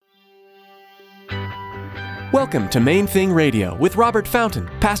Welcome to Main Thing Radio with Robert Fountain,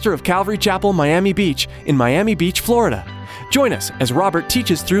 pastor of Calvary Chapel, Miami Beach, in Miami Beach, Florida. Join us as Robert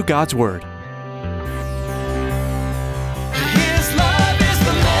teaches through God's Word. His love is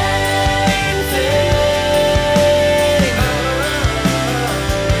the main thing.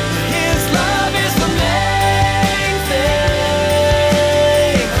 His love is the main thing.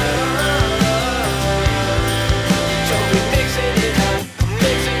 So we're mixing it up,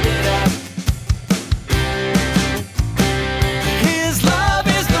 mixing it up. His love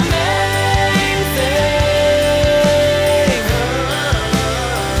is the main thing.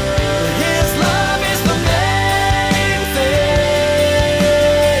 His love is the main thing.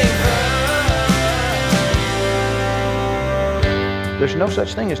 There's no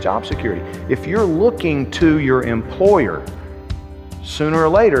such thing as job security. If you're looking to your employer, sooner or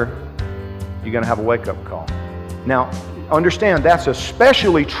later, you're going to have a wake-up call. Now, understand that's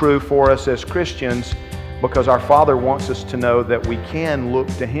especially true for us as Christians because our Father wants us to know that we can look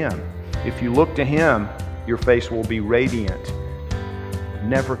to Him. If you look to Him, your face will be radiant,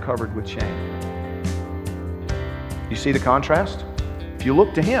 never covered with shame. You see the contrast? If you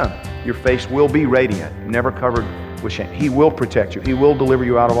look to Him, your face will be radiant, never covered with shame. He will protect you. He will deliver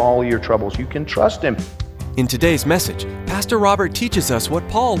you out of all your troubles. You can trust Him. In today's message, Pastor Robert teaches us what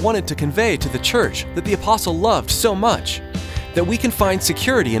Paul wanted to convey to the church that the apostle loved so much, that we can find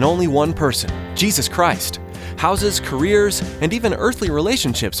security in only one person, Jesus Christ. Houses, careers, and even earthly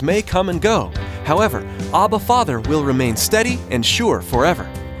relationships may come and go. However, Abba Father will remain steady and sure forever.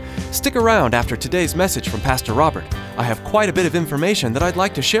 Stick around after today's message from Pastor Robert. I have quite a bit of information that I'd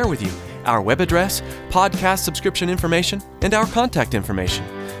like to share with you. Our web address, podcast subscription information, and our contact information.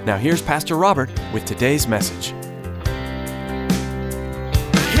 Now here's Pastor Robert with today's message.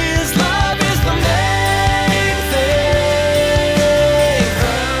 His love is the main thing.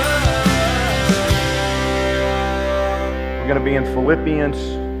 We're going to be in Philippians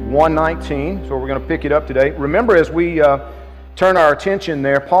 1:19, so we're going to pick it up today. Remember, as we turn our attention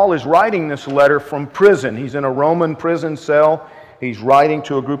there, Paul is writing this letter from prison. He's in a Roman prison cell. He's writing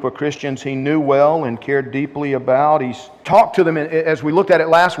to a group of Christians he knew well and cared deeply about. He's talked to them, as we looked at it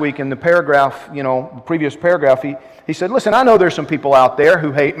last week in the paragraph, the previous paragraph, he said, listen, I know there's some people out there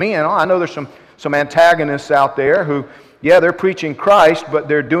who hate me, and I know there's some antagonists out there who, they're preaching Christ, but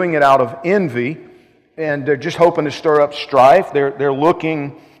they're doing it out of envy, and they're just hoping to stir up strife. They're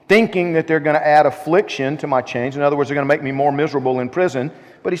thinking that they're going to add affliction to my chains. In other words, they're going to make me more miserable in prison.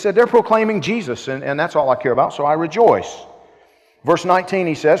 But he said, they're proclaiming Jesus, and that's all I care about, so I rejoice. Verse 19,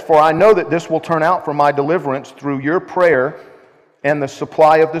 he says, for I know that this will turn out for my deliverance through your prayer and the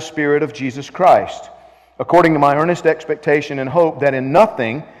supply of the Spirit of Jesus Christ, according to my earnest expectation and hope that in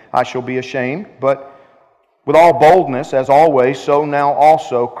nothing I shall be ashamed, but with all boldness, as always, so now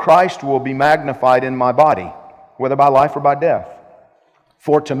also Christ will be magnified in my body, whether by life or by death.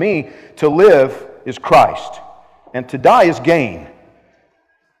 For to me, to live is Christ, and to die is gain.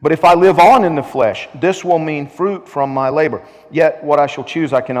 But if I live on in the flesh, this will mean fruit from my labor. Yet what I shall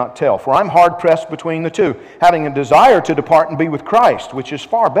choose I cannot tell. For I'm hard-pressed between the two, having a desire to depart and be with Christ, which is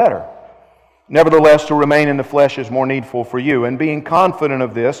far better. Nevertheless, to remain in the flesh is more needful for you. And being confident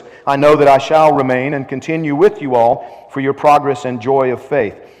of this, I know that I shall remain and continue with you all for your progress and joy of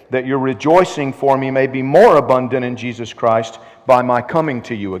faith, that your rejoicing for me may be more abundant in Jesus Christ by my coming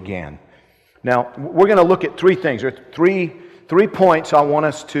to you again. Now, we're going to look at three things. There are three points I want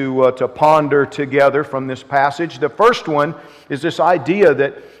us to ponder together from this passage. The first one is this idea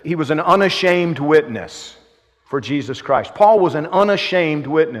that he was an unashamed witness for Jesus Christ. Paul was an unashamed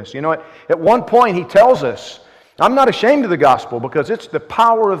witness. At one point he tells us, I'm not ashamed of the gospel because it's the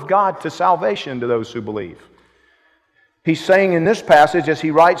power of God to salvation to those who believe. He's saying in this passage as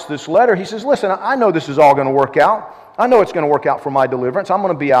he writes this letter, he says, listen, I know this is all going to work out. I know it's going to work out for my deliverance. I'm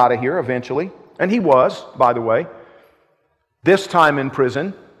going to be out of here eventually. And he was, by the way. This time in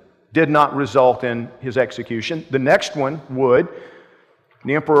prison did not result in his execution. The next one would.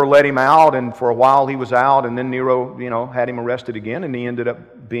 The emperor let him out, and for a while he was out, and then Nero, had him arrested again, and he ended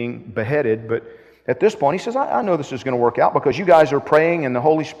up being beheaded. But at this point, he says, I know this is going to work out because you guys are praying, and the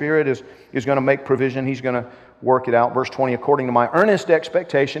Holy Spirit is going to make provision. He's going to work it out. Verse 20, according to my earnest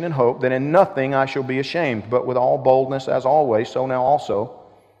expectation and hope that in nothing I shall be ashamed, but with all boldness as always, so now also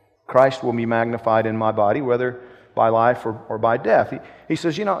Christ will be magnified in my body, whether by life or by death. He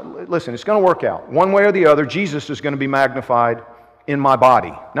says, listen, it's going to work out. One way or the other, Jesus is going to be magnified in my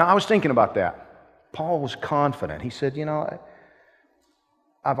body. Now, I was thinking about that. Paul was confident. He said,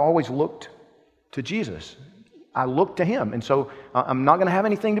 I've always looked to Jesus. I look to Him. And so I'm not going to have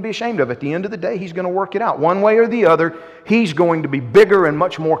anything to be ashamed of. At the end of the day, He's going to work it out. One way or the other, He's going to be bigger and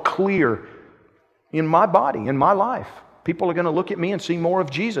much more clear in my body, in my life. People are going to look at me and see more of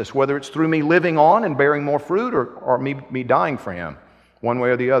Jesus, whether it's through me living on and bearing more fruit or me dying for Him. One way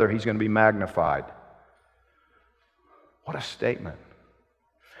or the other, He's going to be magnified. What a statement.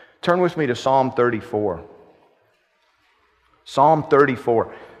 Turn with me to Psalm 34. Psalm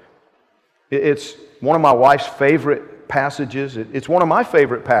 34. It's one of my wife's favorite passages. It's one of my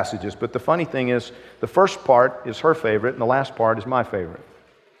favorite passages, but the funny thing is, the first part is her favorite and the last part is my favorite.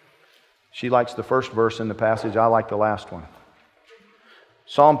 She likes the first verse in the passage. I like the last one.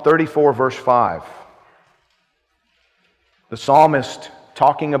 Psalm 34, verse 5. The psalmist,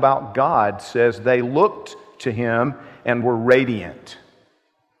 talking about God, says, "They looked to Him and were radiant,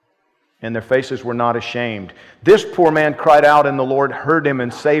 and their faces were not ashamed. This poor man cried out, and the Lord heard him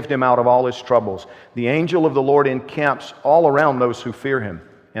and saved him out of all his troubles. The angel of the Lord encamps all around those who fear Him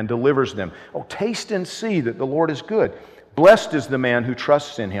and delivers them. Oh, taste and see that the Lord is good. Blessed is the man who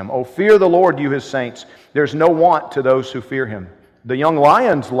trusts in Him. Oh, fear the Lord, you His saints. There's no want to those who fear Him. The young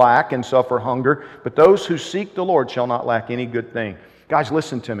lions lack and suffer hunger, but those who seek the Lord shall not lack any good thing." Guys,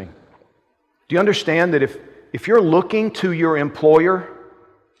 listen to me. Do you understand that if you're looking to your employer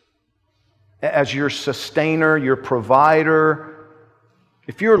as your sustainer, your provider,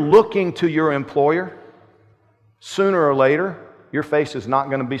 if you're looking to your employer, sooner or later, your face is not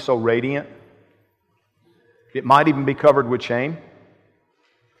going to be so radiant. It might even be covered with shame.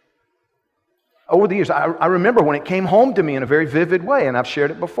 Over the years, I remember when it came home to me in a very vivid way, and I've shared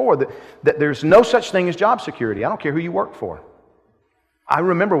it before, that there's no such thing as job security. I don't care who you work for. I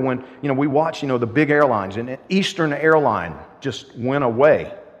remember when we watched the big airlines, and Eastern Airline just went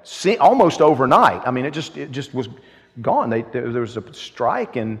away, almost overnight. I mean, it just was gone. There was a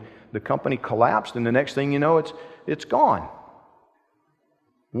strike, and the company collapsed, and the next thing you know, it's gone.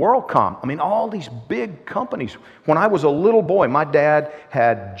 WorldCom, I mean, all these big companies. When I was a little boy, my dad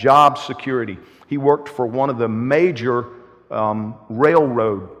had job security. He worked for one of the major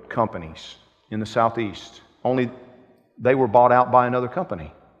railroad companies in the Southeast. Only they were bought out by another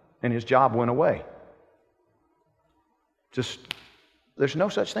company, and his job went away. There's no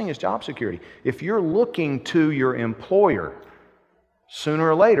such thing as job security. If you're looking to your employer, sooner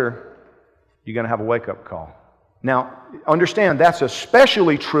or later, you're going to have a wake-up call. Now, understand, that's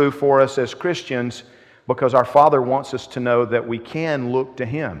especially true for us as Christians because our Father wants us to know that we can look to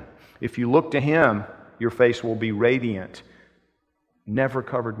Him. If you look to Him, your face will be radiant, never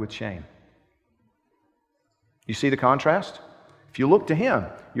covered with shame. You see the contrast? If you look to Him,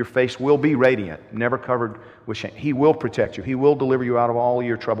 your face will be radiant, never covered with shame. He will protect you. He will deliver you out of all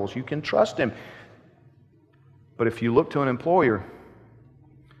your troubles. You can trust Him. But if you look to an employer,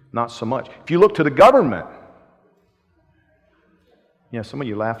 not so much. If you look to the government, yeah, some of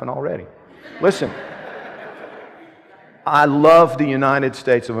you laughing already. Listen, I love the United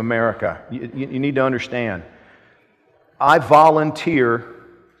States of America. You need to understand. I volunteer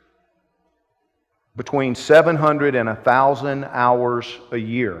between 700 and 1,000 hours a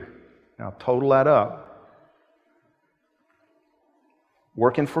year. Now, total that up.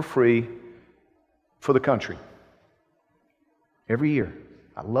 Working for free for the country. Every year.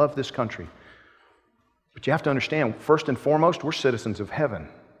 I love this country. But you have to understand, first and foremost, we're citizens of heaven.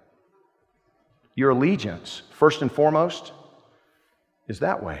 Your allegiance, first and foremost, is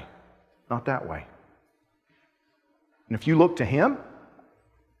that way, not that way. And if you look to Him,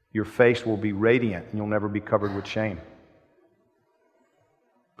 your face will be radiant and you'll never be covered with shame.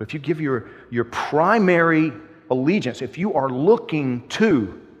 But if you give your primary allegiance, if you are looking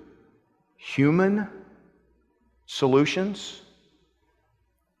to human solutions,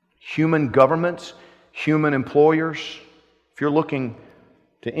 human governments, human employers, if you're looking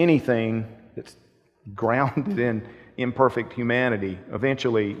to anything that's grounded in imperfect humanity,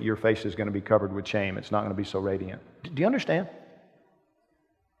 eventually your face is going to be covered with shame. It's not going to be so radiant. Do you understand?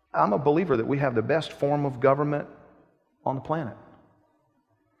 I'm a believer that we have the best form of government on the planet.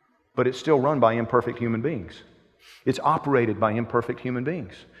 But it's still run by imperfect human beings. It's operated by imperfect human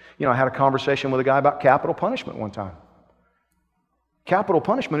beings. I had a conversation with a guy about capital punishment one time. Capital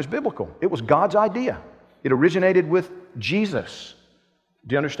punishment is biblical. It was God's idea. It originated with Jesus.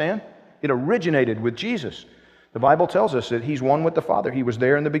 Do you understand? It originated with Jesus. The Bible tells us that He's one with the Father. He was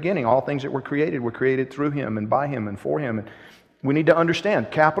there in the beginning. All things that were created through Him and by Him and for Him. And we need to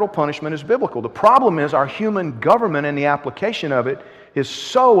understand capital punishment is biblical. The problem is our human government and the application of it is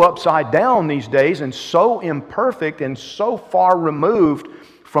so upside down these days and so imperfect and so far removed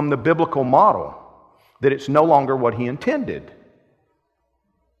from the biblical model that it's no longer what He intended.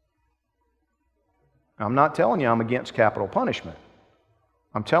 I'm not telling you I'm against capital punishment.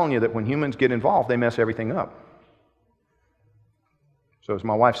 I'm telling you that when humans get involved, they mess everything up. So as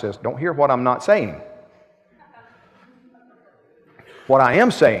my wife says, don't hear what I'm not saying. What I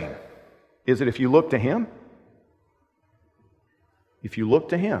am saying is that if you look to Him,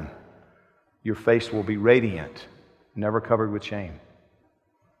 your face will be radiant, never covered with shame.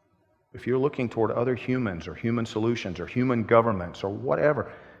 If you're looking toward other humans or human solutions or human governments or whatever,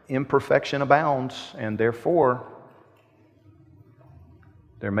 imperfection abounds, and therefore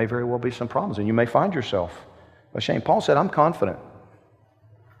there may very well be some problems, and you may find yourself ashamed. Paul said, I'm confident.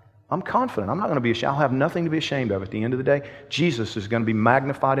 I'm not going to be ashamed. I'll have nothing to be ashamed of at the end of the day. Jesus is going to be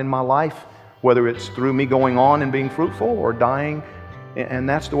magnified in my life, whether it's through me going on and being fruitful or dying. And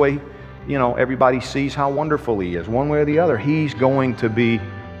that's the way, everybody sees how wonderful He is. One way or the other, He's going to be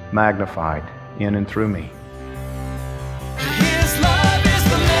magnified in and through me. His love is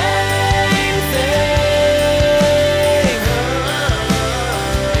the main thing.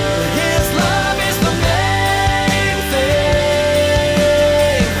 His love is the main thing.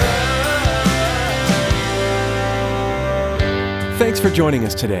 Thanks for joining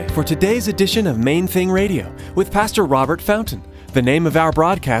us today for today's edition of Main Thing Radio with Pastor Robert Fountain. The name of our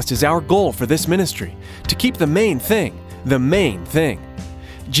broadcast is our goal for this ministry, to keep the main thing,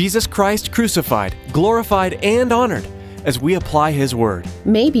 Jesus Christ crucified, glorified, and honored as we apply His Word.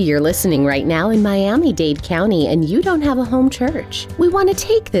 Maybe you're listening right now in Miami-Dade County and you don't have a home church. We want to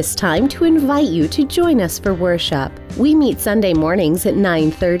take this time to invite you to join us for worship. We meet Sunday mornings at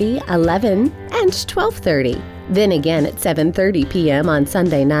 9:30, 11, and 12:30. Then again at 7:30 p.m. on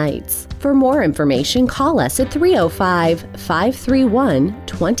Sunday nights. For more information, call us at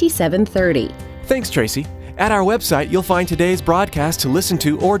 305-531-2730. Thanks, Tracy. At our website, you'll find today's broadcast to listen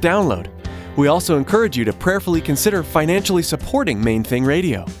to or download. We also encourage you to prayerfully consider financially supporting Main Thing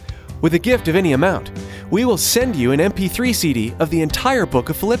Radio. With a gift of any amount, we will send you an MP3 CD of the entire book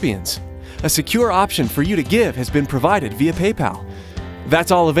of Philippians. A secure option for you to give has been provided via PayPal.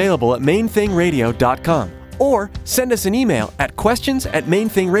 That's all available at mainthingradio.com. Or send us an email at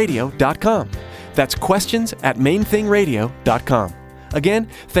questions@mainthingradio.com. That's questions@mainthingradio.com. Again,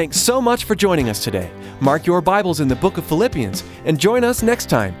 thanks so much for joining us today. Mark your Bibles in the book of Philippians and join us next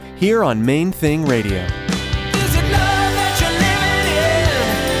time here on Main Thing Radio.